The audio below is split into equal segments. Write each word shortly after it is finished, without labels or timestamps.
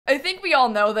I think we all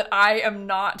know that I am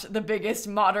not the biggest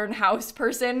modern house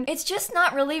person. It's just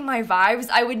not really my vibes.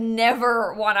 I would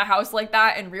never want a house like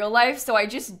that in real life, so I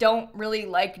just don't really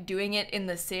like doing it in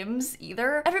The Sims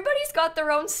either. Everybody's got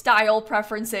their own style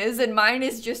preferences, and mine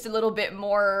is just a little bit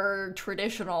more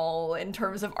traditional in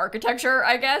terms of architecture,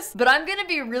 I guess. But I'm gonna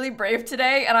be really brave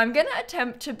today, and I'm gonna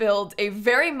attempt to build a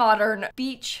very modern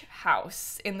beach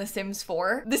house in The Sims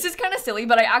 4. This is kind of silly,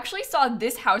 but I actually saw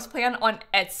this house plan on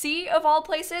Etsy of all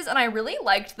places, and I really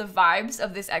liked the vibes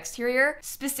of this exterior,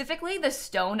 specifically the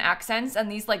stone accents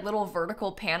and these like little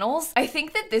vertical panels. I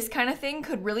think that this kind of thing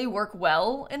could really work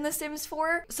well in The Sims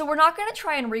 4. So we're not gonna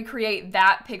try and recreate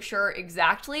that picture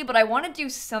exactly, but I want to do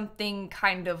something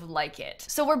kind of like it.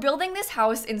 So we're building this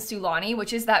house in Sulani,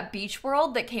 which is that beach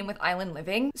world that came with Island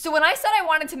Living. So when I said I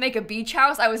wanted to make a beach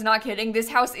house, I was not kidding. This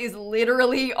house is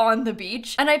literally on the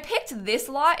beach. And I picked this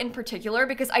lot in particular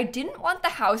because I didn't want the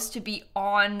house to be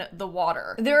on the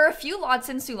water. There are a few lots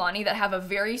in Sulani that have a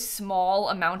very small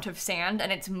amount of sand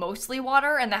and it's mostly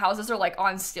water, and the houses are like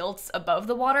on stilts above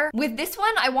the water. With this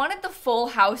one, I wanted the full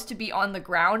house to be on the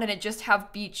ground and it just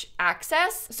have beach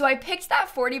access. So I picked that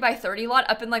 40 by 30 lot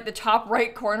up in like the top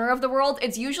right corner of the world.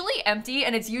 It's usually empty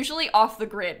and it's usually off the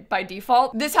grid by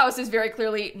default. This house is very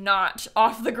clearly not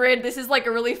off the grid. This is like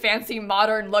a really fancy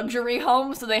modern luxury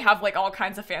home, so they have like all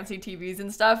kinds of fancy TVs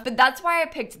and stuff. But that's why I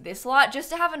picked this lot, just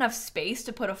to have enough space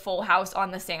to put a full house on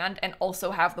the sand and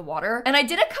also have the water. And I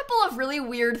did a couple of really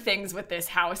weird things with this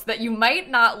house that you might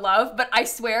not love, but I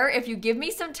swear if you give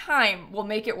me some time, we'll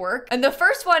make it work. And the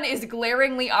first one is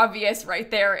glaringly obvious right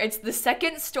there. It's the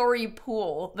second story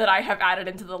pool that I have added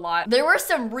into the lot. There were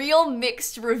some real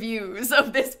mixed reviews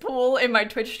of this pool in my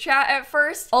Twitch chat at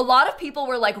first. A lot of people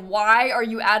were like, why are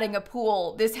you adding a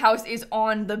pool? This house is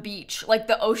on the beach. Like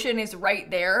the ocean is right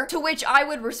there. To which I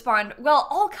would respond, well,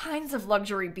 all kinds of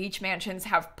luxury beach mansions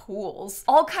have pools.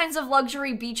 All kinds of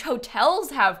luxury beach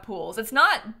hotels have pools. It's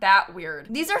not that weird.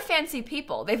 These are fancy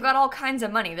people. They've got all kinds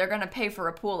of money. They're gonna pay for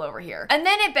a pool over here. And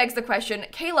then it begs the question,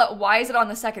 Kayla, why is it on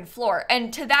the second floor?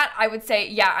 And to that, I would say,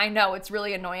 yeah, I know, it's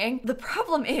really annoying. The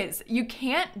problem is you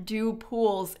can't do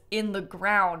pools in the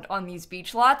ground on these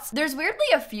beach lots. There's weirdly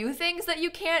a few things that you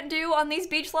can't do on these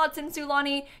beach lots in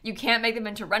Sulani. You can't make them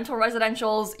into rental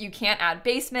residentials. You can't add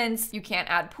basements. You can't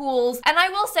add pools. And I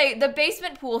will say the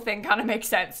basement pool thing kind of makes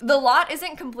sense. The lot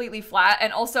isn't completely flat.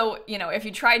 And also, you know, if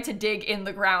you tried to dig in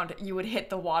the ground, you would hit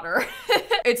the water.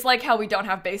 It's like how we don't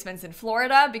have basements in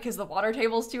Florida because the water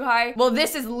table's too high. Well,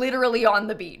 this is literally on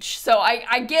the beach. So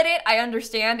I get it. I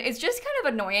understand. It's just kind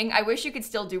of annoying. I wish you could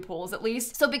still do pools at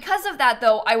least. So because of that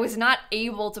though, I was not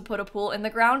able to put a pool in the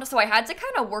ground. So I had to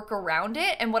kind of work around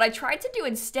it. And what I tried to do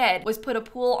instead was put a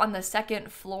pool on the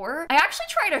second floor. I actually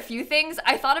tried a few things.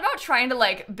 I thought about trying to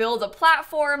like build a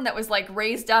platform that was like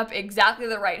raised up exactly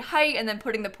the right height and then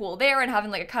putting the pool there and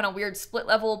having like a kind of weird split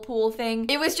level pool thing.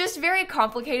 It was just very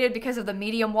complicated because of the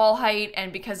medium wall height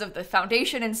and because of the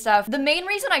foundation and stuff. The main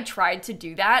reason I tried to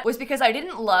do that was because I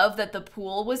didn't love that the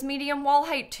pool was medium wall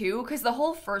height too, because the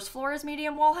whole first floor is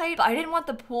medium wall height, but I didn't want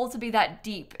the pool to be that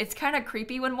deep. It's kind of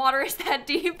creepy when water is that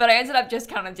deep, but I ended up just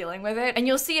kind of dealing with it. And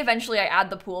you'll see eventually I add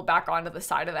the pool back onto the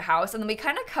side of the house and then we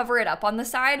kind of cover it up on the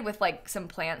side with like some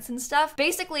plants and stuff.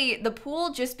 Basically, the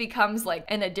pool just becomes like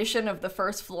an addition of the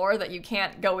first floor that you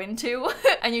can't go into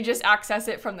and you just access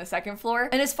it from the second floor.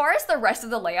 And as far as the rest of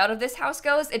the layout of this house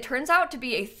goes, it turns out to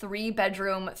be a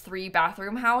 3-bedroom,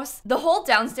 3-bathroom house. The whole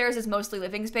downstairs is mostly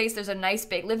living space. There's a nice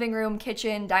big living room,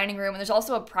 kitchen, dining room, and there's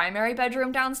also a primary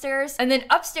bedroom downstairs. And then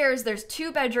upstairs, there's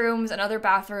 2 bedrooms, another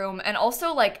bathroom, and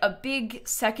also like a big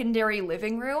secondary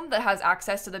living room that has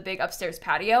access to the big upstairs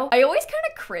patio. I always kind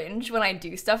of cringe when I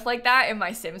do stuff like that in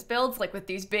my Sims builds, like with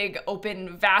these big,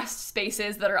 open, vast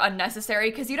spaces that are unnecessary,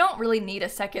 because you don't really need a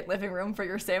second living room for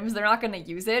your Sims. They're not going to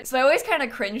use it. So I always kind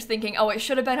of cringe thinking, oh, it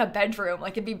should have been a bedroom.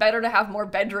 Like, it'd be better to have more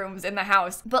bedrooms in the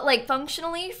house. But like,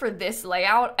 functionally for this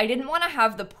layout, I didn't want to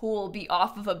have the pool be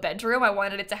off of a bedroom. I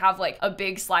wanted it to have like a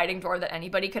big sliding door that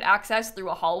anybody could access through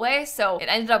a hallway. So it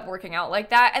ended up working out like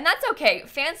that. And that's okay.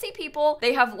 Fancy people,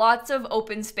 they have lots of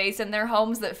open space in their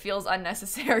homes that feels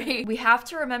unnecessary. We have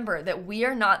to remember that we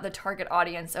are not the target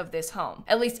audience of this home.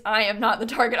 At least I am not the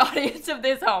target audience of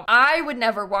this home. I would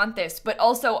never want this, but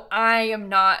also I am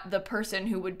not the person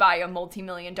who would buy a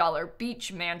multi-million-dollar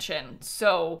beach mansion.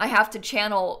 So I have to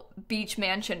channel beach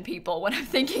mansion people when I'm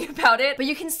thinking about it. But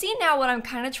you can see now what I'm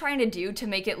kind of trying to do to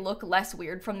make it look less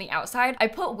weird from the outside. I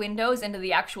put windows into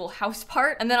the actual house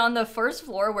part, and then on the first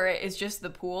floor where it is just the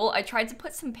pool, I tried to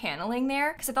put some paneling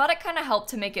there because I thought it kind of helped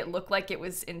to make it look like it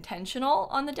was intentional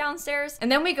on the downstairs.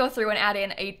 And then we go through and add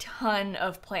in a ton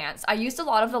of plants. I used a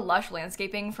lot of the Lush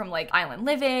landscaping from like Island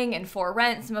Living and For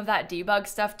Rent, some of that debug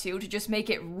stuff too, to just make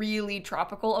it really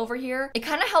tropical over here. It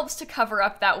kind of helps to cover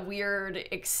up that weird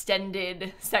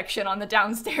extended section on the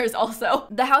downstairs also.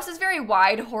 The house is very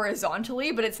wide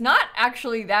horizontally, but it's not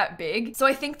actually that big. So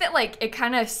I think that like it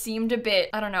kind of seemed a bit,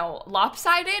 I don't know,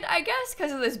 lopsided, I guess,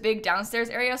 because of this big downstairs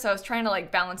area. So I was trying to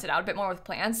like balance it out a bit more with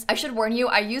plants. I should warn you,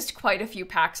 I used quite a few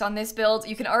packs on this build.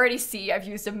 You can already see I've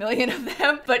used a million of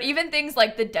them, but even things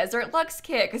like the Desert Luxe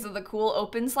kit because of the cool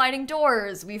open sliding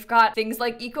doors. We've got things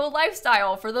like Eco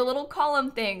Lifestyle for the little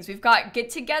column things. We've got Get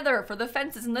Together for the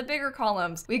fences and the bigger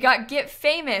columns. We got Get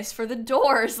Famous for the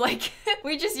doors. Like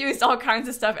we just used all kinds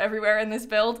of stuff everywhere in this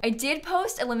build. I did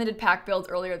post a limited pack build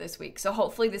earlier this week, so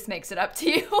hopefully this makes it up to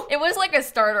you. It was like a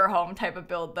starter home type of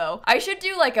build though. I should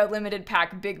do like a limited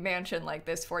pack big mansion like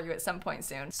this for you at some point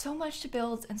soon. So much to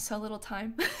build and so little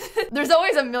time. There's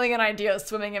always a million ideas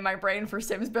swimming in my brain for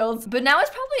Sims builds, but now is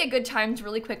probably a good time to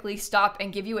really quickly stop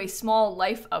and give you a small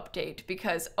life update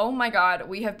because oh my god,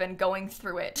 we have been going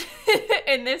through it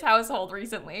in this household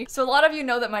recently. So a lot of you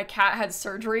know that my cat had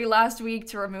surgery last week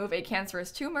to remove a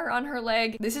cancerous tumor on her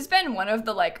leg. This has been one of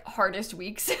the like hardest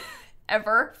weeks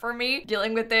ever for me,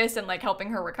 dealing with this and like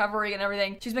helping her recovery and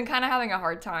everything. She's been kind of having a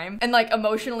hard time, and like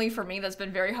emotionally for me that's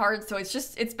been very hard, so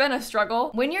it's been a struggle.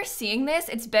 When you're seeing this,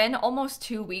 it's been almost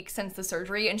 2 weeks since the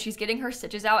surgery and she's getting her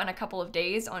stitches out in a couple of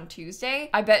days on Tuesday.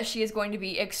 I bet she is going to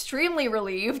be extremely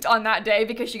relieved on that day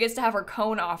because she gets to have her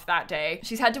cone off that day.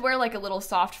 She's had to wear like a little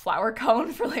soft flower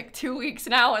cone for like 2 weeks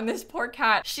now, and this poor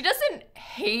cat, she doesn't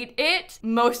hate it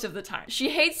most of the time.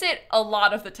 She hates it a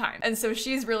lot of the time, and so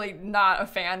she's really not a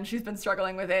fan. She's been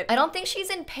struggling with it. I don't think she's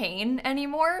in pain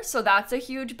anymore, so that's a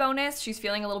huge bonus. She's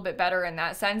feeling a little bit better in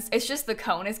that sense. It's just the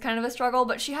cone is kind of a struggle,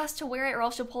 but she has to wear it or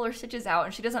else she'll pull her stitches out,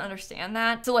 and she doesn't understand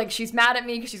that. So like she's mad at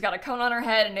me because she's got a cone on her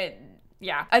head, and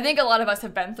yeah, I think a lot of us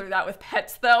have been through that with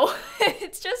pets though.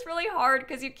 It's just really hard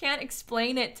because you can't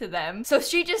explain it to them. So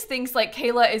she just thinks like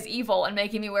Kayla is evil and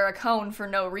making me wear a cone for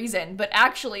no reason, but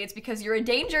actually it's because you're a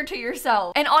danger to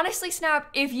yourself. And honestly,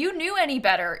 Snap, if you knew any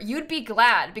better, you'd be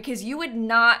glad because you would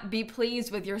not be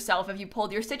pleased with yourself if you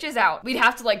pulled your stitches out. We'd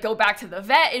have to like go back to the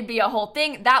vet, it'd be a whole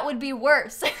thing. That would be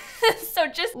worse. So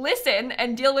just listen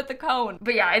and deal with the cone.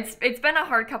 But yeah, it's been a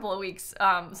hard couple of weeks.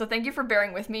 So thank you for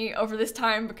bearing with me over this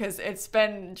time because it's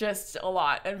been just a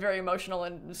lot and very emotional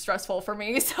and stressful for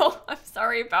me. So I'm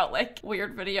sorry about like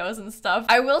weird videos and stuff.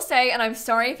 I will say, and I'm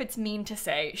sorry if it's mean to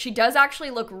say, she does actually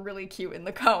look really cute in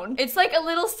the cone. It's like a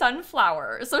little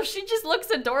sunflower. So she just looks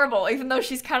adorable even though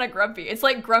she's kind of grumpy. It's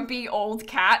like grumpy old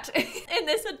cat in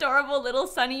this adorable little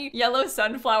sunny yellow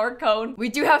sunflower cone. We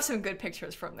do have some good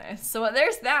pictures from this. So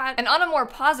there's that. And on a more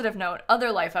positive note, other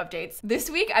life updates. This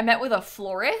week I met with a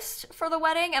florist for the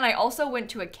wedding, and I also went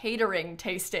to a catering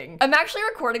tasting. I'm actually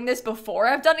recording this before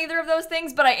I've done either of those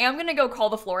things, but I am gonna go call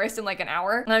the florist in like an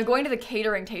hour, and I'm going to the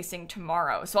catering tasting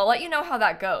tomorrow, so I'll let you know how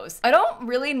that goes. I don't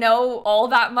really know all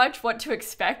that much what to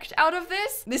expect out of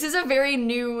this. This is a very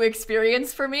new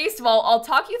experience for me, so I'll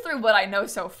talk you through what I know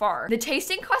so far. The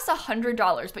tasting costs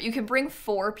 $100, but you can bring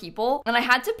 4 people, and I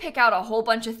had to pick out a whole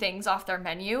bunch of things off their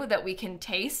menu that we can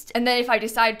taste, and then if I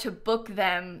decide to book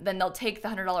them, then they'll take the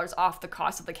 $100 off the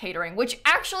cost of the catering, which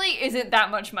actually isn't that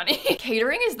much money.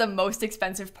 Catering is the most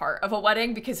expensive part of a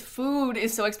wedding because food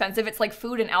is so expensive. It's like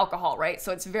food and alcohol, right?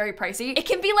 So it's very pricey. It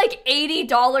can be like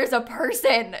 $80 a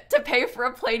person to pay for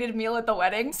a plated meal at the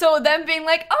wedding. So them being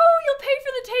like, oh, you'll pay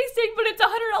for the tasting, but it's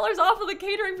 $100 off of the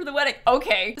catering for the wedding.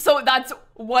 Okay, so that's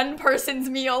one person's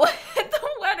meal at the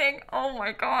wedding. Oh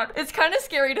my god. It's kind of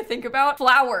scary to think about.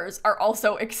 Flowers are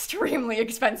also extremely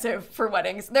expensive for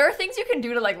weddings. There are things you can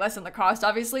do to like lessen the cost,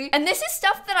 obviously. And this is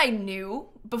stuff that I knew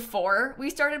before we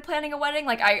started planning a wedding.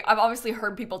 Like I've obviously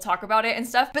heard people talk about it and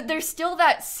stuff, but there's still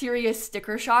that serious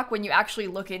sticker shock when you actually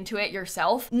look into it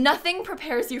yourself. Nothing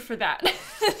prepares you for that.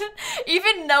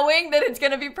 Even knowing that it's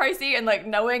gonna be pricey and like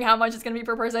knowing how much it's gonna be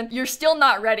per person, you're still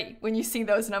not ready when you see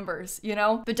those numbers, you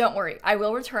know? But don't worry, I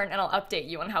will return and I'll update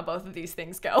you on how both of these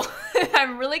things go.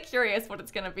 I'm really curious what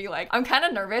it's gonna be like. I'm kind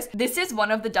of nervous. This is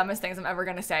one of the dumbest things I'm ever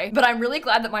gonna say, but I'm really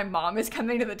glad that my mom is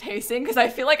coming to the tasting because I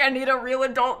feel like I need a real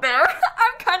adult there.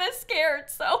 I'm kind of scared.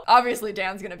 So obviously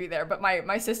Dan's gonna be there, but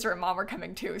my sister and mom are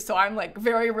coming too, so I'm like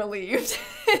very relieved.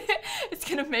 It's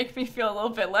gonna make me feel a little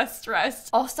bit less stressed.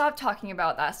 I'll stop talking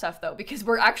about that stuff though, because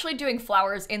we're actually doing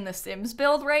flowers in the Sims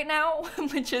build right now,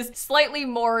 which is slightly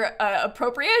more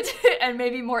appropriate and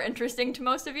maybe more interesting to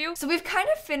most of you. So we've kind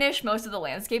of finished most of the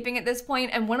landscaping at this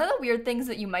point, and one of the weird things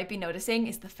that you might be noticing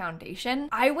is the foundation.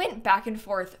 I went back and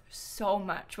forth so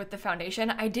much with the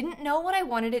foundation. I didn't know what I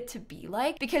wanted it to be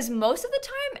like, because most of the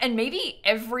time, and maybe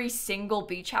every single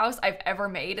beach house I've ever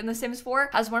made in The Sims 4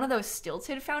 has one of those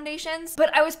stilted foundations,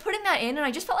 but I was putting that in and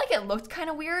I just felt like it looked kind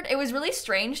of weird. It was really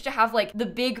strange to have like the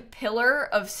big pillar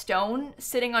of stone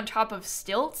sitting on top of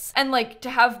stilts, and like to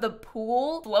have the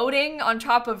pool floating on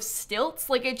top of stilts.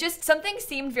 Like it just, something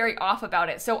seemed very off about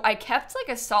it. So I kept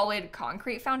like a solid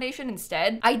concrete foundation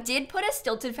instead. I did put a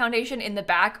stilted foundation in the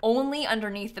back, only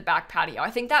underneath the back patio.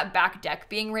 I think that back deck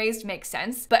being raised makes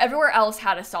sense, but everywhere else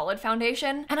had a solid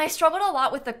foundation. And I struggled a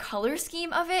lot with the color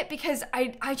scheme of it because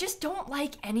I just don't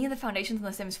like any of the foundations in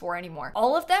The Sims 4 anymore.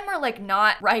 All of them are like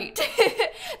not right.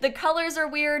 The colors are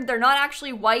weird. They're not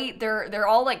actually white. They're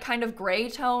all like kind of gray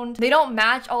toned. They don't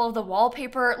match all of the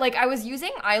wallpaper. Like I was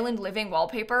using Island Living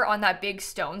wallpaper on that big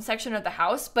stone section of the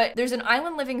house, but there's an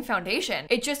Island Living foundation.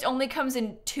 It just only comes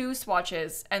in 2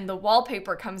 swatches and the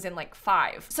wallpaper comes in like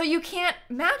 5. So you can't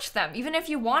match them. Even if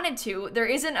you wanted to, there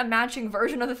isn't a matching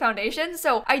version of the foundation.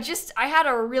 So I had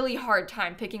a really hard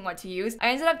time picking what to use. I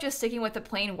ended up just sticking with the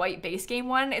plain white base game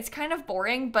one. It's kind of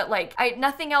boring, but like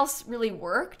nothing else really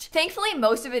worked. Thankfully,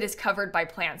 most of it is covered by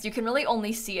plants. You can really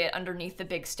only see it underneath the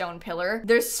big stone pillar.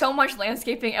 There's so much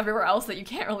landscaping everywhere else that you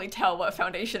can't really tell what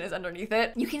foundation is underneath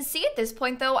it. You can see at this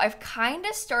point though, I've kind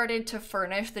of started to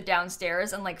furnish the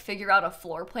downstairs and like figure out a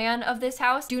floor plan of this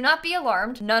house. Do not be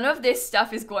alarmed. None of this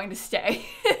stuff is going to stay.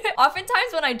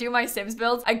 Oftentimes when I do my Sims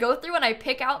builds, I go through and I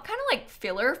pick out kind of like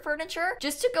filler furniture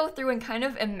just to go through and kind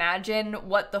of imagine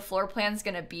what the floor plan's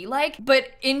gonna be like.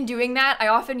 But in doing that, I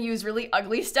often use really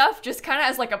ugly stuff just kind of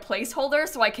as like a placeholder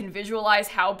so I can visualize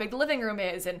how big the living room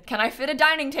is and can I fit a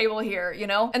dining table here, you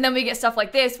know? And then we get stuff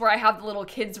like this where I have the little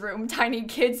kids room, tiny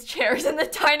kids chairs in the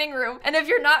dining room. And if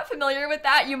you're not familiar with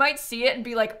that, you might see it and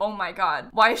be like, oh my God,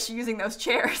 why is she using those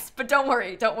chairs? But don't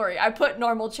worry, don't worry. I put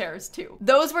normal chairs too.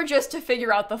 Those were just to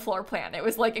figure out the floor plan. It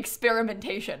was like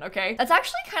experimentation, okay? That's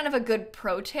actually kind of a good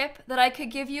pro tip that I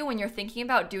could give you when you're thinking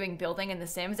about doing building in The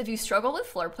Sims. If you struggle with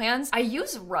floor plans, I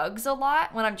use rugs a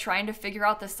lot when I'm trying to figure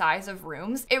out the size of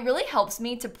rooms. It really helps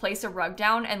me to place a rug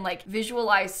down and like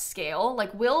visualize scale.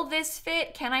 Like, will this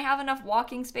fit? Can I have enough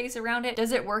walking space around it?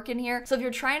 Does it work in here? So if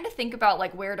you're trying to think about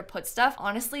like where to put stuff,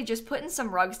 honestly, just putting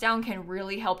some rugs down can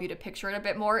really help you to picture it a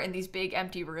bit more in these big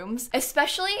empty rooms,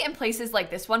 especially in places like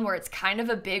this one where it's kind of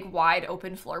a big wide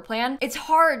open floor plan. It's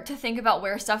hard to think about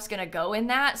where stuff's gonna go in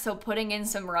that, so putting in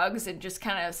some rugs and just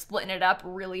kind of splitting it up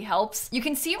really helps. You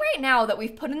can see right now that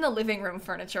we've put in the living room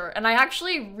furniture, and I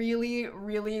actually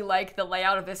really like the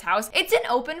layout of this house. It's an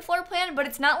open floor plan, but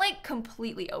it's not like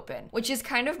completely open, which is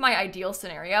kind of my ideal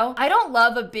scenario. I don't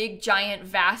love a big, giant,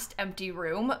 vast, empty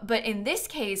room, but in this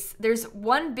case, there's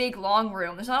one big, long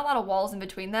room. There's not a lot of walls in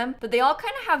between them, but they all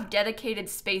kind of have dedicated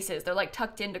spaces. They're like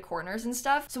tucked into corners and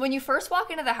stuff. So when you first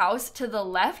walk into the house, to the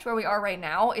left where we are right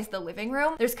now is the living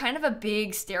room. There's kind of a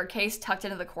big staircase tucked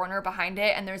into the corner behind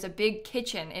it, and there's a big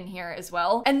kitchen in here as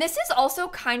well. And this is also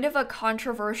kind of a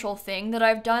controversial thing that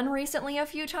I've done recently a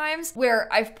few times,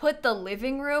 where I've put the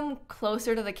living room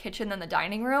closer to the kitchen than the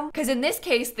dining room. Because in this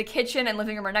case, the kitchen and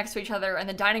living room are next to each other, and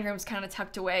the dining room's kind of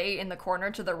tucked away in the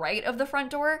corner to the right of the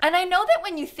front door. And I know that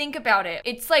when you think about it,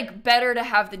 it's like better to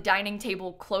have the dining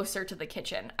table closer to the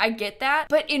kitchen. I get that.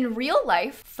 But in real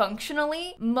life,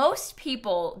 functionally, most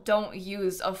people don't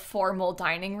use a formal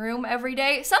dining room every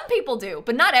day. Some people do,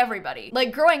 but not everybody.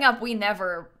 Like growing up, we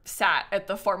never sat at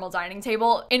the formal dining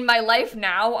table. In my life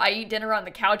now, I eat dinner on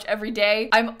the couch every day.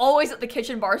 I'm always at the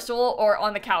kitchen bar stool or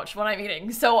on the couch when I'm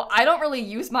eating. So I don't really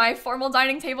use my formal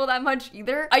dining table that much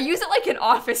either. I use it like an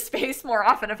office space more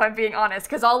often, if I'm being honest,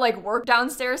 because I'll like work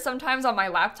downstairs sometimes on my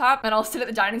laptop and I'll sit at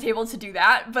the dining table to do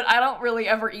that, but I don't really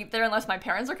ever eat there unless my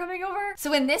parents are coming over.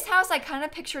 So in this house, I kind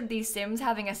of pictured these Sims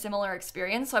having a similar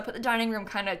experience. So I put the dining room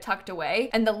kind of tucked away,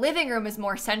 and the living room is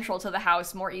more central to the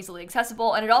house, more easily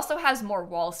accessible, and it also has more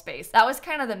wall space. That was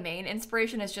kind of the main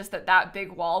inspiration, is just that that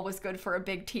big wall was good for a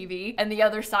big TV and the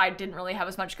other side didn't really have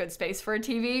as much good space for a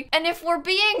TV. And if we're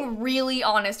being really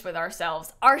honest with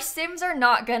ourselves, our Sims are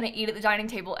not gonna eat at the dining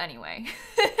table anyway.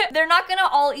 They're not gonna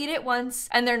all eat at once,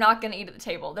 and they're not gonna eat at the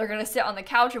table. They're gonna sit on the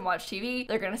couch and watch TV.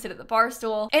 They're gonna sit at the bar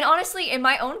stool. And honestly, in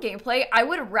my own gameplay, I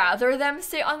would rather them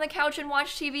sit on the couch and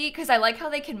watch TV because I like how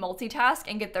they can multitask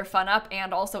and get their fun up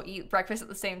and also eat breakfast at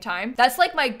the same time. That's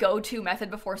like my go-to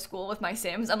method before school with my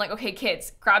Sims. I'm like, okay,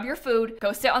 kids, grab your food,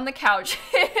 go sit on the couch,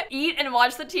 eat and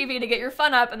watch the TV to get your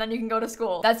fun up, and then you can go to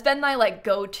school. That's been my like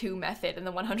go-to method in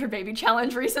the 100 baby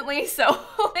challenge recently, so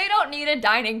they don't need a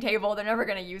dining table. They're never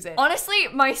gonna use it. Honestly,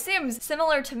 my Sims,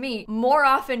 similar to me, more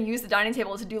often use the dining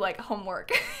table to do like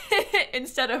homework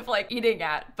instead of like eating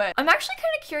at. But I'm actually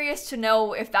kind of curious to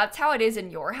know if that's how it is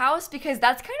in your house, because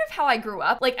that's kind of how I grew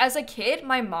up. Like as a kid,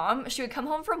 my mom, she would come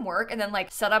home from work and then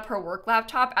like set up her work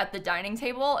laptop at the dining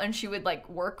table and she would like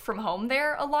work from home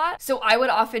there a lot. So I would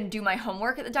often do my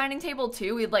homework at the dining table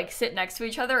too. We'd like sit next to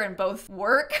each other and both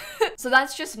work. So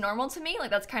that's just normal to me. Like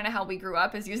that's kind of how we grew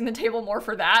up, is using the table more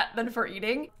for that than for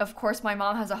eating. Of course, my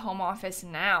mom has a home office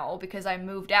now because I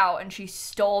moved out and she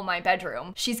stole my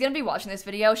bedroom. She's gonna be watching this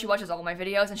video. She watches all my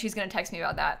videos and she's gonna text me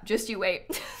about that. Just you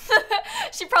wait.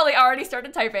 She probably already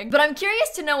started typing. But I'm curious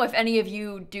to know if any of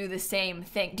you do the same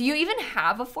thing. Do you even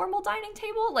have a formal dining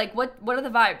table? Like what are the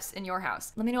vibes in your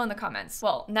house? Let me know in the comments.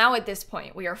 Well, now at this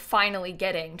point, we are finally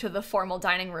getting to the formal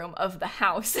dining room of the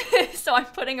house. So I'm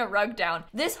putting a rug down.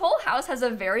 This whole house has a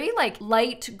very like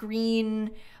light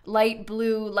green, light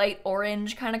blue, light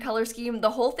orange kind of color scheme.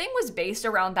 The whole thing was based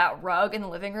around that rug in the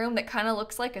living room that kind of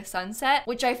looks like a sunset,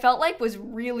 which I felt like was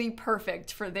really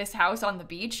perfect for this house on the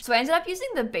beach. So I ended up using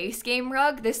the base game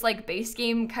rug, this like base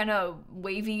game kind of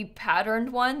wavy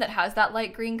patterned one that has that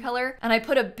light green color. And I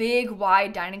put a big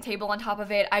wide dining table on top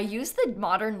of it. I used the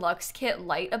Modern Luxe Kit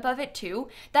light above it too.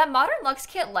 That Modern Luxe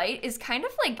Kit light is kind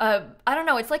of like I don't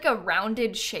know, it's like a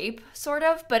rounded shape sort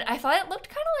of, but I thought it looked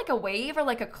kind of like a wave or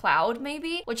like a cloud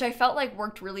maybe, which I felt like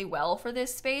worked really well for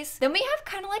this space. Then we have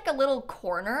kind of like a little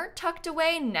corner tucked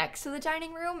away next to the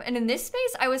dining room. And in this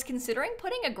space, I was considering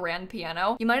putting a grand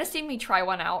piano. You might have seen me try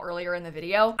one out earlier in the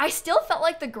video. I still felt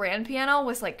like the grand piano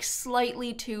was like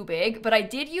slightly too big, but I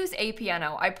did use a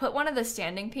piano. I put one of the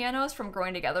standing pianos from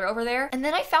Growing Together over there. And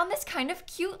then I found this kind of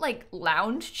cute like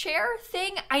lounge chair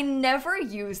thing. I never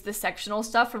used the sectional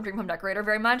stuff from Dream Home Decorator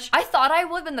very much. I thought I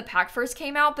would when the pack first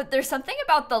came out, but there's something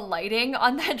about the lighting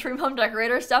on that Dream Home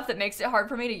Decorator stuff that makes it hard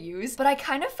for me to use. But I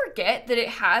kind of forget that it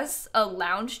has a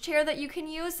lounge chair that you can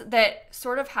use that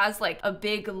sort of has like a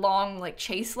big long like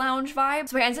chase lounge vibe.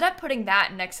 So I ended up putting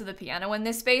that next to the piano in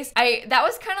this space. That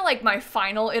was kind of like my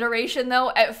final iteration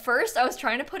though. At first I was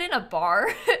trying to put in a bar.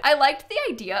 I liked the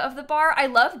idea of the bar. I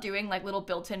love doing like little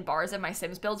built-in bars in my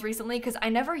Sims builds recently because I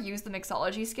never used the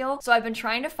mixology skill. So I've been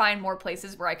trying to find more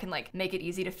places where I can like make it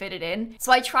easy to fit it in.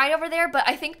 So I tried over there, but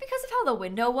I think because of how the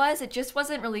window was, it just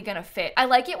wasn't really gonna fit. I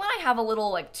like it when I have a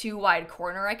little like too wide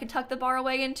corner I could tuck the bar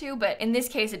away into, but in this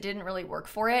case it didn't really work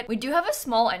for it. We do have a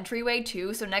small entryway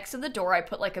too, so next to the door I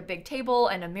put like a big table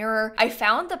and a mirror. I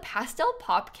found the pastel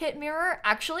pop kit mirror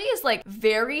actually is like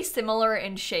very similar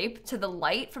in shape to the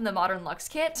light from the Modern Luxe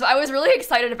Kit, so I was really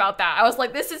excited about that. I was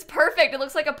like, this is perfect. It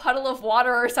looks like a puddle of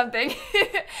water or something.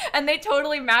 And they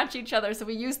totally match each other, so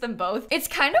we used them both. It's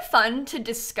kind of fun to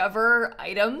discover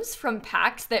items from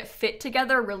packs that fit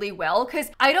together really well,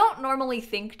 because I don't normally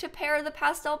think to pair the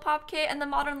pastel pop kit and the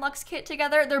Modern Luxe Kit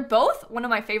together. They're both one of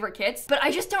my favorite kits, but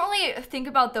I just don't really think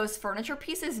about those furniture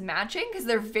pieces matching because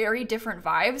they're very different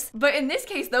vibes. But in this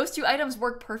case, those two items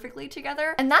work perfectly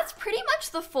together. And that's pretty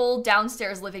much the full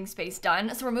downstairs living space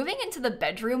done. So we're moving into the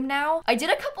bedroom now. I did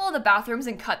a couple of the bathrooms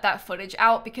and cut that footage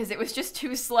out because it was just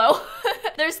too slow.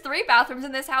 There's 3 bathrooms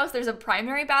in this house. There's a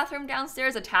primary bathroom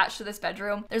downstairs attached to this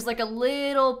bedroom. There's like a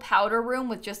little powder room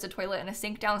with just a toilet and a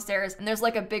sink downstairs. And there's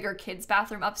like a bigger kids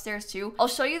bathroom upstairs too. I'll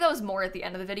show you those more at the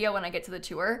end of the video when I get to the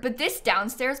tour. But this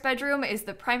downstairs bedroom is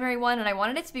the primary one, and I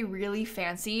wanted it to be really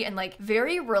fancy and like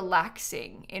very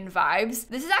relaxing in vibes.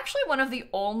 This is actually one of the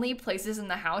only places in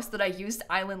the house that I used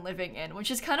island living in,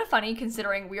 which is kind of funny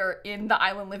considering we are in the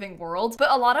island living world.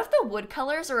 But a lot of the wood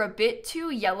colors are a bit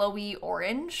too yellowy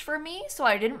orange for me, so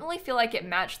I didn't really feel like it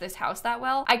matched this house that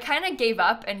well. I kind of gave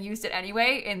up and used it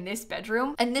anyway in this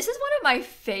bedroom. And this is one of my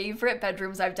favorite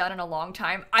bedrooms I've done in a long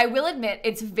time. I will admit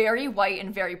it's very white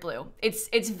and very blue.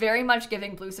 It's very much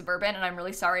giving blue suburban, and I'm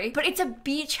really sorry, but it's a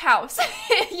beach house.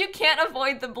 You can't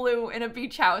avoid the blue in a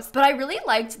beach house. But I really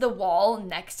liked the wall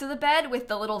next to the bed with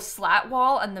the little slat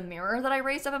wall and the mirror that I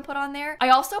raised up and put on there. I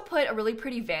also put a really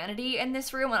pretty vanity in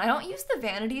this room, and I don't use the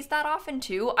vanities that often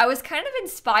too. I was kind of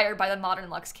inspired by the Modern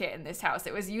Luxe Kit in this house. house.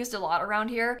 It was used a lot around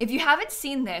here. If you haven't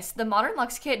seen this, the Modern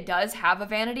Luxe kit does have a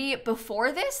vanity.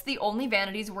 Before this, the only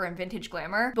vanities were in Vintage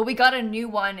Glamour, but we got a new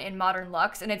one in Modern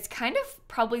Luxe, and it's kind of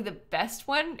probably the best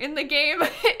one in the game.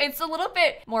 It's a little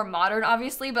bit more modern,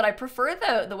 obviously, but I prefer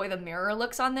the way the mirror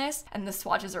looks on this, and the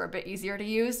swatches are a bit easier to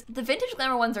use. The Vintage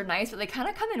Glamour ones are nice, but they kind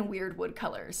of come in weird wood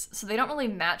colors, so they don't really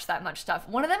match that much stuff.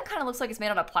 One of them kind of looks like it's made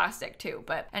out of plastic too,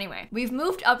 but anyway. We've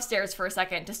moved upstairs for a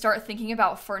second to start thinking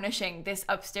about furnishing this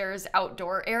upstairs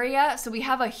outdoor area. So we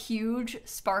have a huge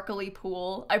sparkly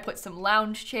pool. I put some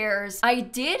lounge chairs. I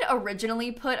did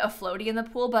originally put a floaty in the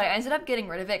pool, but I ended up getting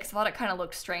rid of it because I thought it kind of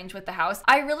looked strange with the house.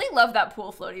 I really love that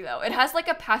pool floaty though. It has like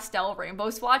a pastel rainbow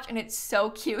swatch and it's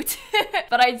so cute,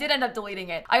 but I did end up deleting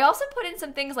it. I also put in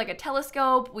some things like a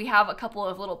telescope. We have a couple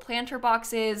of little planter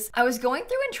boxes. I was going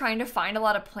through and trying to find a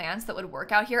lot of plants that would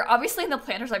work out here. Obviously in the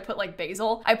planters I put like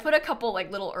basil. I put a couple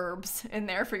like little herbs in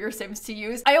there for your Sims to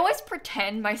use. I always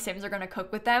pretend my Sims are gonna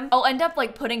cook with them. I'll end up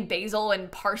like putting basil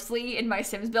and parsley in my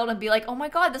Sims build and be like, oh my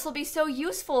god, this will be so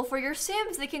useful for your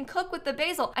Sims. They can cook with the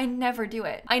basil. I never do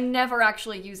it. I never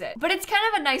actually use it. But it's kind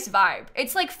of a nice vibe.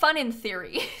 It's like fun in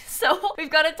theory. So we've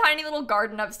got a tiny little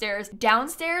garden upstairs.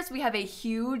 Downstairs, we have a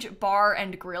huge bar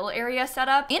and grill area set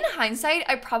up. In hindsight,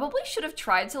 I probably should have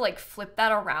tried to like flip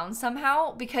that around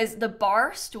somehow because the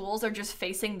bar stools are just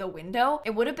facing the window.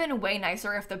 It would have been way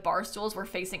nicer if the bar stools were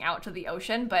facing out to the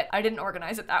ocean, but I didn't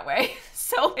organize it that way.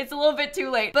 So it's a little bit too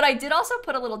late. But I did also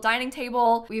put a little dining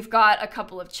table. We've got a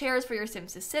couple of chairs for your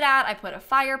Sims to sit at. I put a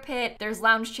fire pit. There's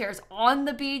lounge chairs on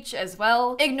the beach as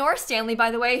well. Ignore Stanley,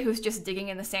 by the way, who's just digging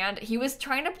in the sand. He was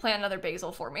trying to plant another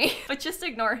basil for me, but just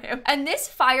ignore him. And this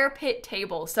fire pit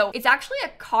table, so it's actually a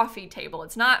coffee table.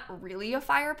 It's not really a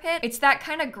fire pit. It's that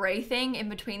kind of gray thing in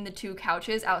between the two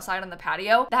couches outside on the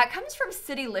patio. That comes from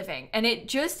City Living, and it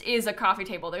just is a coffee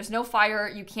table. There's no fire.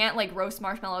 You can't like roast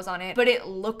marshmallows on it, but it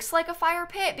looks like a fire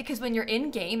pit because when you're in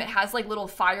game, it has like little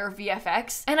fire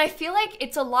VFX. And I feel like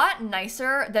it's a lot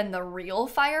nicer than the real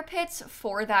fire pits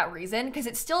for that reason, because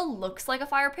it still looks like a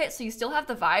fire pit, so you still have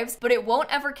the vibes, but it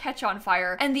won't ever catch on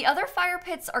fire. And the other fire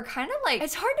pits are kind of like,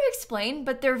 it's hard to explain,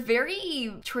 but they're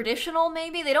very traditional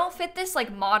maybe. They don't fit this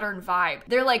like modern vibe.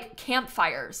 They're like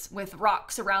campfires with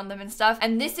rocks around them and stuff.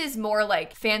 And this is more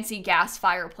like fancy gas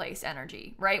fireplace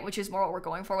energy, right? Which is more what we're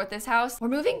going for with this house. We're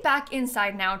moving back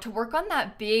inside now to work on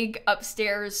that big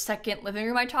upstairs second living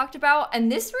room I talked about.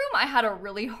 And this room I had a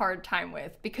really hard time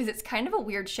with because it's kind of a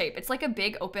weird shape. It's like a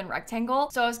big open rectangle.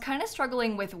 So I was kind of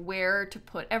struggling with where to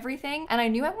put everything. And I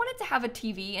knew I wanted to have a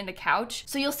TV and a couch.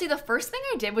 So you'll see the first thing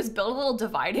I did was build a little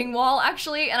dividing wall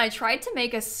actually. And I tried to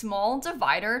make a small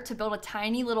divider to build a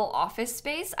tiny little office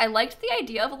space. I liked the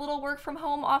idea of a little work from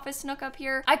home office nook up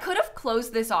here. I could have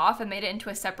closed this off and made it into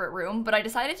a separate room, but I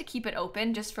decided to keep it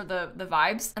open just for the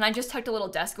vibes. And I just tucked a little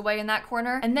desk away in that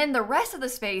corner. And then the rest of the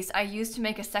space I used to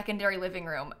make a secondary living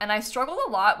room. And I struggled a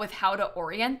lot with how to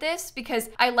orient this because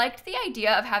I liked the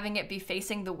idea of having it be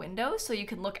facing the window so you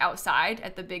can look outside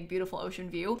at the big beautiful ocean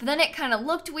view. But then it kind of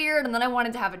looked weird, and then I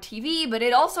wanted to have a TV, but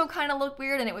it also kind of looked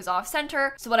weird and it was off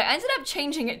center. So what I ended up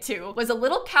changing it to was a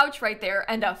little couch right there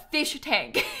and a fish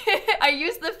tank. I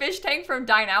used the fish tank from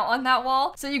Dine Out on that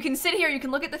wall. So you can sit here, you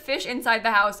can look at the fish inside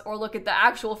the house or look at the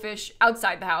actual fish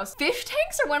outside the house. Fish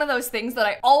tanks are one of those things that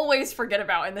I always forget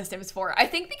about in The Sims 4. I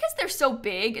think because they're so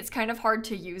big, it's kind of hard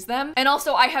to use them. And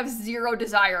also I have zero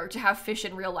desire to have fish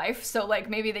in real life. So like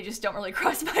maybe they just don't really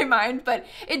cross my mind, but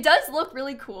it does look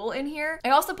really cool in here. I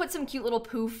also put some cute little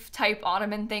poof type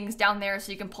ottoman things down there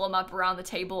so you can pull them up around the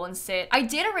table and sit. I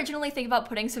did originally think about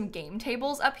putting some game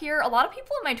tables up here. A lot of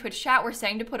people in my Twitch chat were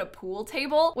saying to put a pool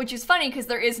table, which is funny because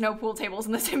there is no pool tables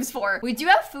in The Sims 4. We do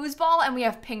have foosball and we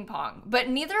have ping pong, but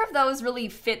neither of those really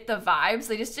fit the vibes.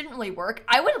 They just didn't really work.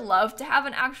 I would love to have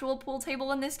an actual pool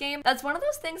table in this game. That's one of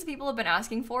those things people have been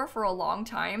asking for a long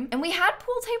time. And we had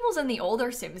pool tables in the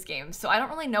older Sims games, so I don't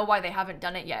really know why they haven't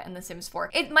done it yet in The Sims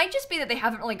 4. It might just be that they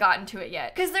haven't really gotten to it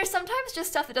yet, because there's sometimes just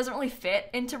stuff that doesn't really fit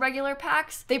into regular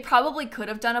packs. They probably could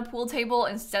have done a pool table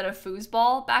instead of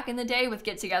foosball back in the day with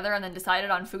Get Together and then decided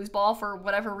on foosball for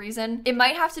whatever reason. It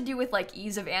might have to do with like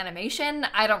ease of animation.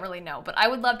 I don't really know, but I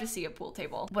would love to see a pool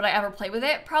table. Would I ever play with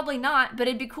it? Probably not, but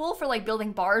it'd be cool for like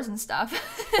building bars and stuff.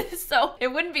 So it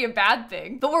wouldn't be a bad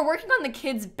thing. But we're working on the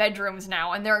kids' bedrooms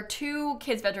now, and there are two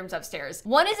kids' bedrooms upstairs.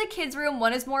 One is a kid's room,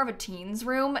 one is more of a teen's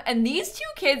room, and these two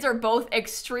kids are both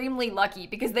extremely lucky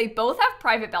because they both have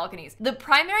private balconies. The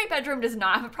primary bedroom does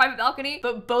not have a private balcony,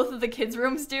 but both of the kids'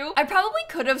 rooms do. I probably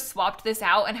could have swapped this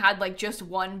out and had like just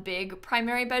one big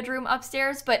primary bedroom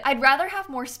upstairs, but I'd rather have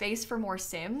more space for more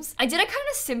Sims. I did a kind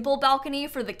of simple balcony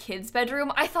for the kids'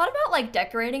 bedroom. I thought about like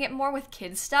decorating it more with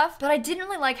kids stuff, but I didn't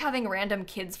really like having random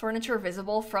kids furniture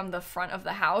visible from the front of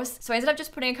the house. So I ended up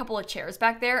just putting a couple of chairs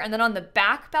back there. And then on the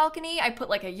back balcony, I put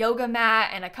like a yoga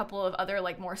mat and a couple of other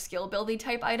like more skill buildy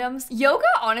type items. Yoga,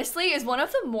 honestly, is one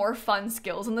of the more fun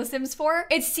skills in The Sims 4.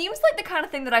 It seems like the kind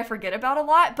of thing that I forget about a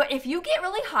lot, but if you get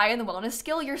really high in the wellness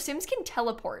skill, your Sims can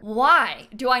teleport. Why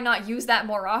do I not use that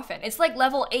more often? It's like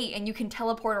level 8 and you can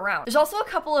teleport around. There's also a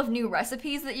couple of new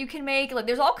recipes that you can make. Like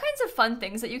there's all kinds of fun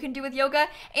things that you can do with yoga,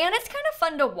 and it's kind of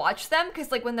fun to watch them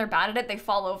because like when they're bad at it, they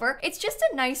fall over. It's just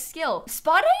a nice skill.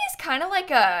 Spa day is kind of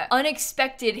like a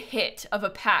unexpected hit of a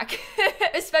pack,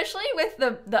 especially with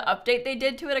the update they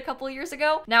did to it a couple of years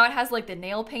ago. Now it has like the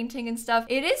nail painting and stuff.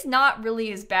 It is not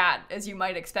really as bad as you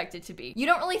might expect it to be. You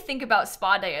don't really think about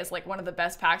Spa Day as like one of the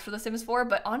best packs for The Sims 4,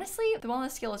 but honestly, the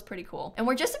wellness skill is pretty cool. And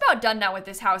we're just about done now with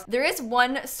this house. There is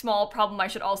one small problem I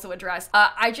should also address.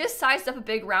 I just sized up a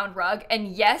big round rug, and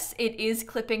yes, it is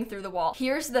clipping through the wall.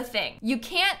 Here's the thing. You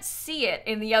can't see it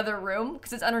in the other room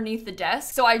because it's underneath the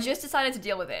desk, so I just decided to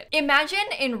deal with it. Imagine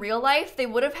in real life, they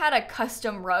would have had a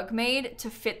custom rug made to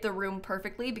fit the room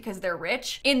perfectly because they're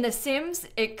rich. In The Sims,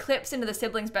 it clips into the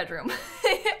sibling's bedroom.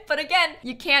 But again,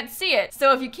 you can't see it.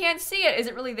 So if you can't see it, is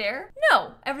it really there?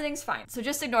 No, everything's fine. So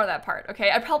just ignore that part,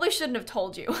 okay? I probably shouldn't have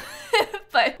told you.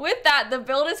 But with that, the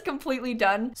build is completely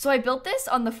done. So I built this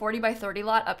on the 40 by 30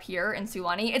 lot up here in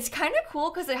Sulani. It's kind of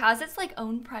cool because it has its like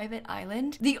own private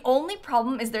island. The only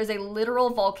problem is there's a literal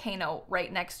volcano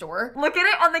right next door. Look at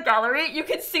it on the gallery. You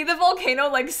can see the volcano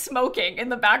like smoking in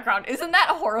the background. Isn't that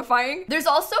horrifying? There's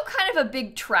also kind of a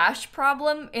big trash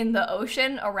problem in the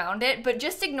ocean around it, but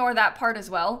just ignore that part as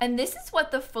well. And this is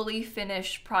what the fully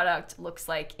finished product looks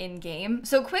like in game.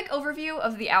 So quick overview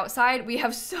of the outside. We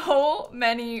have so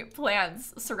many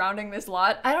plants surrounding this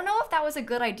lot. I don't know if that was a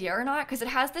good idea or not because it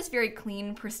has this very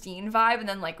clean, pristine vibe and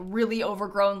then like really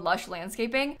overgrown, lush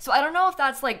landscaping. So I don't know if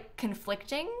that's like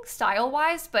conflicting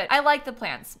style-wise, but I like the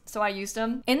plants, so I used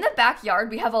them. In the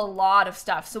backyard, we have a lot of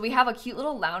stuff. So we have a cute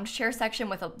little lounge chair section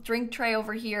with a drink tray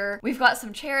over here. We've got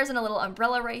some chairs and a little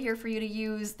umbrella right here for you to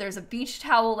use. There's a beach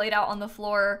towel laid out on the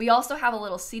floor. We also have a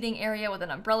little seating area with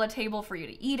an umbrella table for you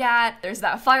to eat at. There's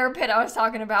that fire pit I was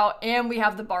talking about, and we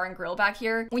have the bar and grill back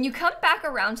here. When you come back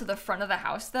around to the front of the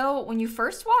house though, when you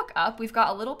first walk up, we've got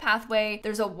a little pathway.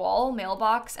 There's a wall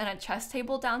mailbox and a chess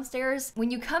table downstairs.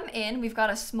 When you come in, we've got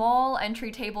a small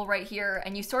entry table right here,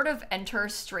 and you sort of enter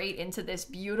straight into this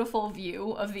beautiful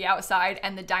view of the outside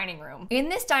and the dining room. In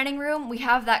this dining room, we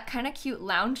have that kind of cute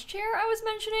lounge chair I was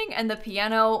mentioning and the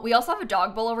piano. We also have a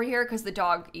dog bowl over here because the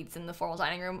dog eats in the formal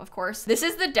dining room, of course. This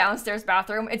is the downstairs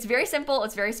bathroom. It's very simple,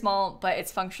 it's very small, but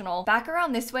it's functional. Back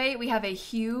around this way, we have a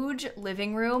huge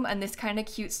living room and this kind of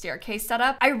cute staircase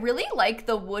setup. I really like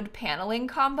the wood paneling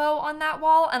combo on that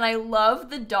wall, and I love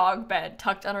the dog bed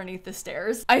tucked underneath the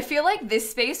stairs. I feel like this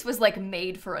space was like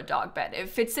made for a dog bed. It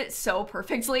fits it so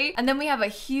perfectly. And then we have a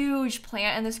huge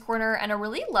plant in this corner and a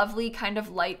really lovely kind of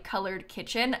light colored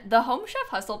kitchen. The Home Chef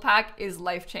Hustle Pack is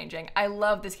life-changing. I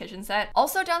love this kitchen set.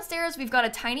 Also downstairs, we've got a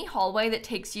tiny hallway that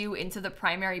takes you into the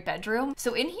primary bedroom.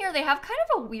 So in here, they have kind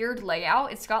of a weird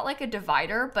layout. It's got like a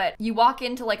divider, but you walk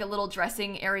into like a little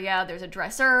dressing area. There's a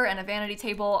dresser and a vanity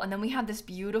table. And then we have this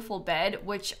beautiful bed,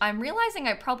 which I'm realizing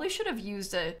I probably should have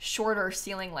used a shorter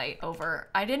ceiling light over.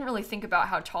 I didn't really think about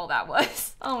how tall that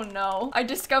was. Oh no. I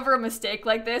discover a mistake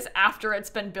like this after it's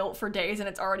been built for days and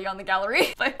it's already on the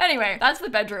gallery. But anyway, that's the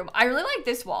bedroom. I really like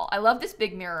this wall. I love this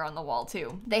big mirror on the wall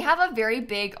too. They have a very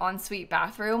big ensuite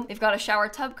bathroom. They've got a shower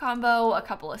tub combo, a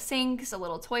couple of sinks, a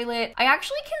little toilet. I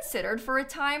actually considered for a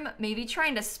time maybe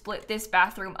trying to split this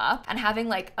bathroom up and having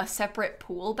like a separate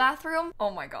pool bathroom.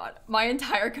 Oh my god, my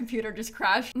entire computer just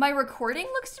crashed. My recording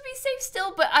looks to be safe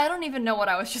still, but I don't even know what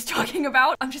I was just talking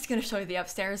about. I'm just gonna show you the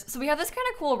upstairs. So we have this kind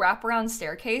of cool wraparound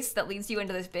staircase that leads you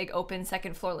into this big open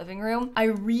second floor living room. I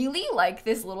really like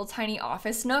this little tiny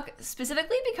office nook,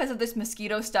 specifically because of this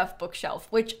mosquito stuff bookshelf,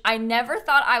 which I never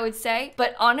thought I would say,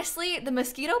 but honestly, the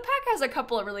mosquito pack has a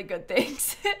couple of really good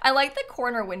things. I like the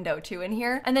corner window too in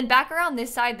here. And then back around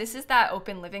this side, this is that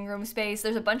open living room space.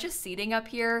 There's a bunch of seating up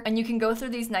here, and you can go through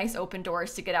these nice open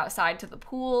doors to get outside to the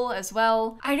pool as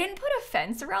well. I didn't put a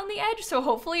fence around the edge, so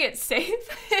hopefully it's safe,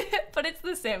 but it's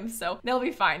The Sims, so they'll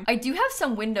be fine. I do have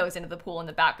some windows into the pool in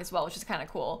the back as well, which is kind of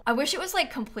cool. I wish it was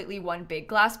like completely one big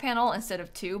glass panel instead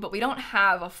of two, but we don't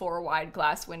have a 4 wide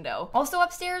glass window. Also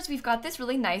upstairs, we've got this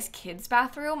really nice kids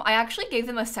bathroom. I actually gave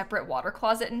them a separate water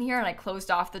closet in here and I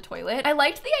closed off the toilet. I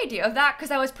liked the idea of that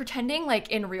because I was pretending like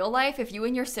in real life, if you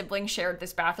and your sibling shared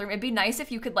this bathroom, it'd be nice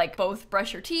if you could like both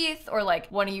brush your teeth, or like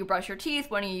one of you brush your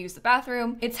teeth, one of you use the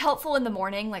bathroom. It's helpful in the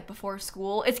morning, like before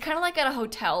school. It's kind of like at a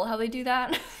hotel how they do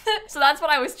that. So that's That's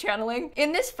what I was channeling.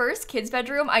 In this first kid's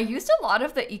bedroom, I used a lot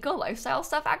of the eco lifestyle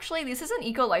stuff actually. This is an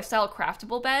eco lifestyle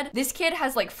craftable bed. This kid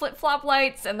has like flip-flop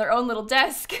lights and their own little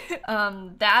desk.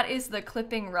 That is the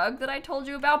clipping rug that I told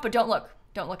you about, but don't look.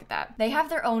 Don't look at that. They have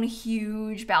their own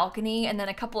huge balcony and then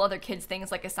a couple other kids'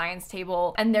 things like a science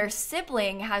table. And their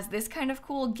sibling has this kind of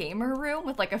cool gamer room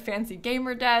with like a fancy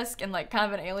gamer desk and like kind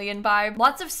of an alien vibe.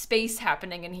 Lots of space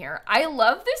happening in here. I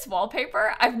love this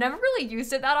wallpaper. I've never really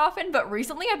used it that often, but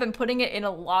recently I've been putting it in a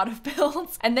lot of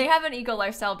builds. And they have an eco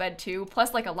lifestyle bed too,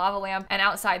 plus like a lava lamp. And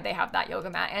outside they have that yoga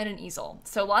mat and an easel.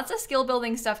 So lots of skill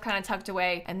building stuff kind of tucked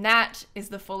away. And that is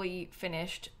the fully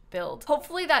finished build.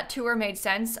 Hopefully that tour made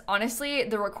sense. Honestly,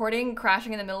 the recording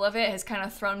crashing in the middle of it has kind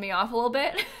of thrown me off a little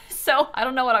bit. So I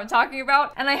don't know what I'm talking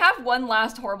about. And I have one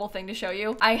last horrible thing to show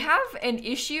you. I have an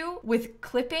issue with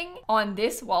clipping on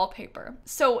this wallpaper.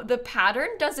 So the pattern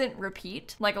doesn't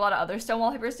repeat like a lot of other stone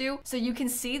wallpapers do. So you can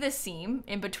see the seam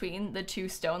in between the two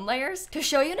stone layers. To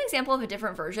show you an example of a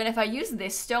different version, if I use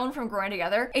this stone from Growing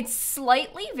Together, it's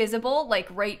slightly visible like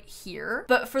right here.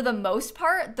 But for the most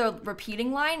part, the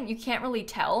repeating line, you can't really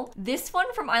tell. This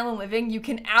one from Island Living, you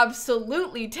can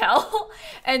absolutely tell.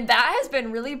 And that has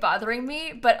been really bothering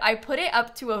me, but I put it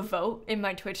up to a vote in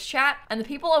my Twitch chat and the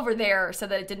people over there said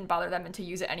that it didn't bother them and to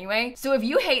use it anyway. So if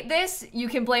you hate this, you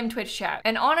can blame Twitch chat.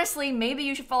 And honestly, maybe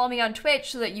you should follow me on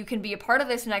Twitch so that you can be a part of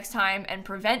this next time and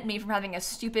prevent me from having a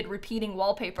stupid repeating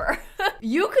wallpaper.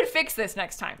 You could fix this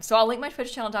next time. So I'll link my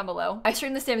Twitch channel down below. I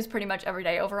stream the Sims pretty much every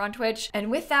day over on Twitch. And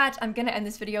with that, I'm gonna end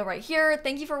this video right here.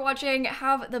 Thank you for watching.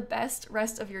 Have the best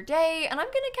rest of your day, and I'm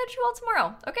gonna catch you all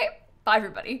tomorrow. Okay, bye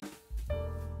everybody.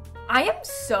 I am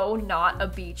so not a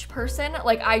beach person.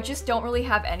 Like, I just don't really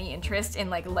have any interest in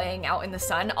like laying out in the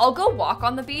sun. I'll go walk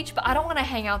on the beach, but I don't want to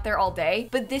hang out there all day.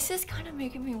 But this is kind of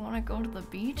making me want to go to the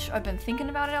beach. I've been thinking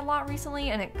about it a lot recently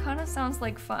and it kind of sounds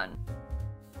like fun.